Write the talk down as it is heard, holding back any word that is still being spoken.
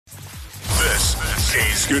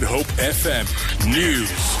This is Good Hope FM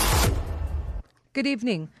News. Good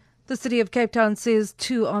evening. The City of Cape Town says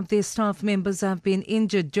 2 of their staff members have been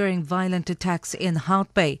injured during violent attacks in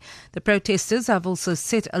Hout Bay. The protesters have also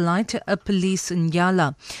set alight a police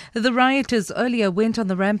nyala. The rioters earlier went on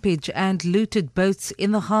the rampage and looted boats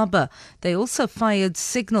in the harbour. They also fired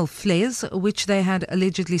signal flares, which they had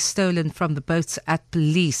allegedly stolen from the boats at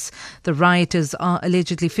police. The rioters are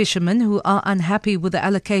allegedly fishermen who are unhappy with the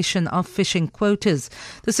allocation of fishing quotas.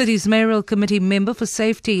 The city's mayoral committee member for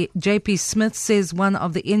safety, JP Smith, says one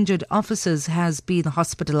of the injured officers has been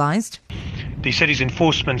hospitalized. The city's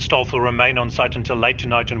enforcement staff will remain on site until late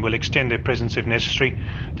tonight and will extend their presence if necessary.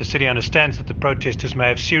 The city understands that the protesters may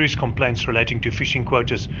have serious complaints relating to fishing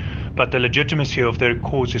quotas, but the legitimacy of their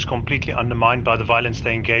cause is completely undermined by the violence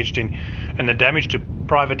they engaged in, and the damage to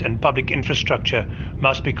private and public infrastructure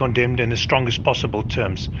must be condemned in the strongest possible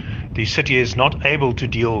terms. The city is not able to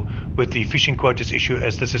deal with the fishing quotas issue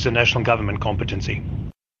as this is a national government competency.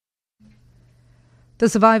 The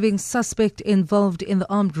surviving suspect involved in the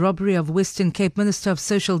armed robbery of Western Cape Minister of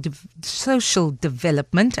Social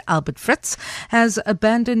Development, Albert Fritz, has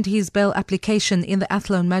abandoned his bail application in the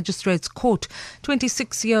Athlone Magistrates Court.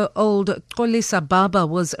 26-year-old Xolisa Baba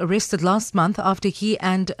was arrested last month after he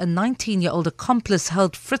and a 19-year-old accomplice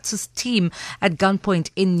held Fritz's team at gunpoint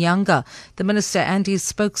in Nyanga. The minister and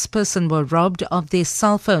his spokesperson were robbed of their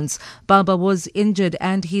cell phones. Baba was injured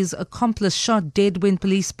and his accomplice shot dead when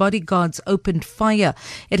police bodyguards opened fire.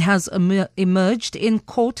 It has emerged in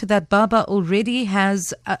court that Baba already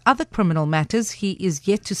has other criminal matters he is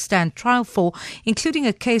yet to stand trial for, including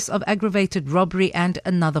a case of aggravated robbery and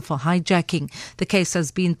another for hijacking. The case has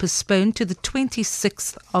been postponed to the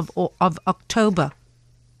 26th of October.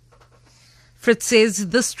 Fritz says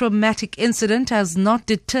this traumatic incident has not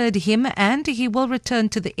deterred him and he will return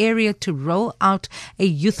to the area to roll out a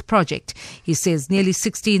youth project. He says nearly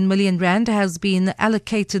 16 million rand has been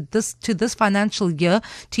allocated this financial year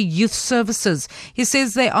to youth services. He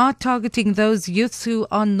says they are targeting those youths who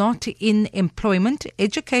are not in employment,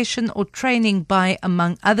 education or training by,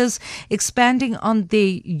 among others, expanding on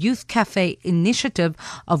the Youth Cafe initiative,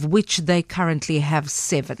 of which they currently have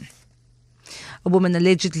 7. A woman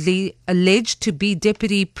alleged to be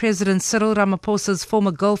Deputy President Cyril Ramaphosa's former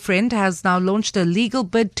girlfriend has now launched a legal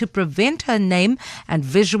bid to prevent her name and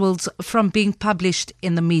visuals from being published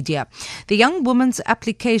in the media. The young woman's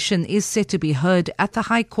application is set to be heard at the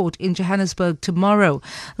High Court in Johannesburg tomorrow.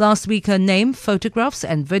 Last week, her name, photographs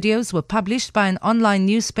and videos were published by an online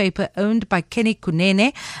newspaper owned by Kenny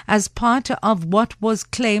Kunene as part of what was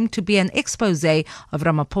claimed to be an expose of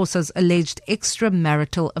Ramaphosa's alleged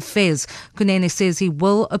extramarital affairs. Kunene says he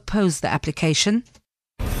will oppose the application.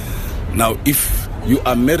 Now, if you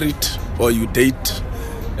are married or you date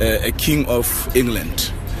a king of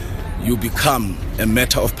England, you become a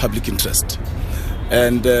matter of public interest.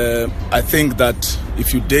 And I think that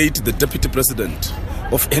if you date the deputy president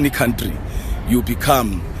of any country, you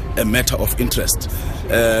become a matter of interest.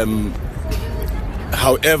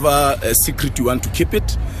 However secret you want to keep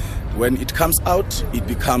it, when it comes out, it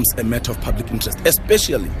becomes a matter of public interest,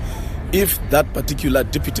 especially if that particular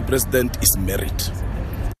deputy president is married.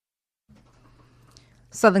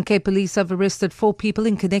 Southern Cape Police have arrested 4 people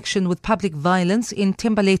in connection with public violence in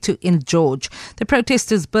Thembalethu in George. The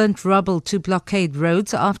protesters burnt rubble to blockade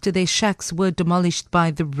roads after their shacks were demolished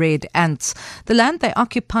by the Red Ants. The land they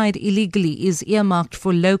occupied illegally is earmarked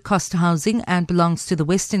for low-cost housing and belongs to the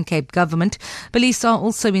Western Cape government. Police are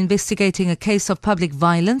also investigating a case of public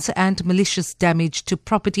violence and malicious damage to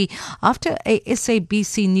property after a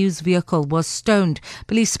SABC News vehicle was stoned.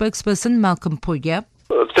 Police spokesperson Malcolm Poya.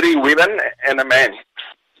 3 women and a man.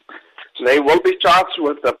 They will be charged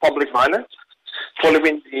with public violence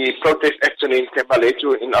following the protest action in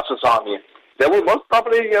Thembalethu in Assazani. They will most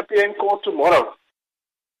probably appear in court tomorrow.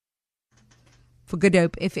 For Good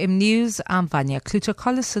Hope FM News, I'm Vanya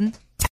Kluter-Collison.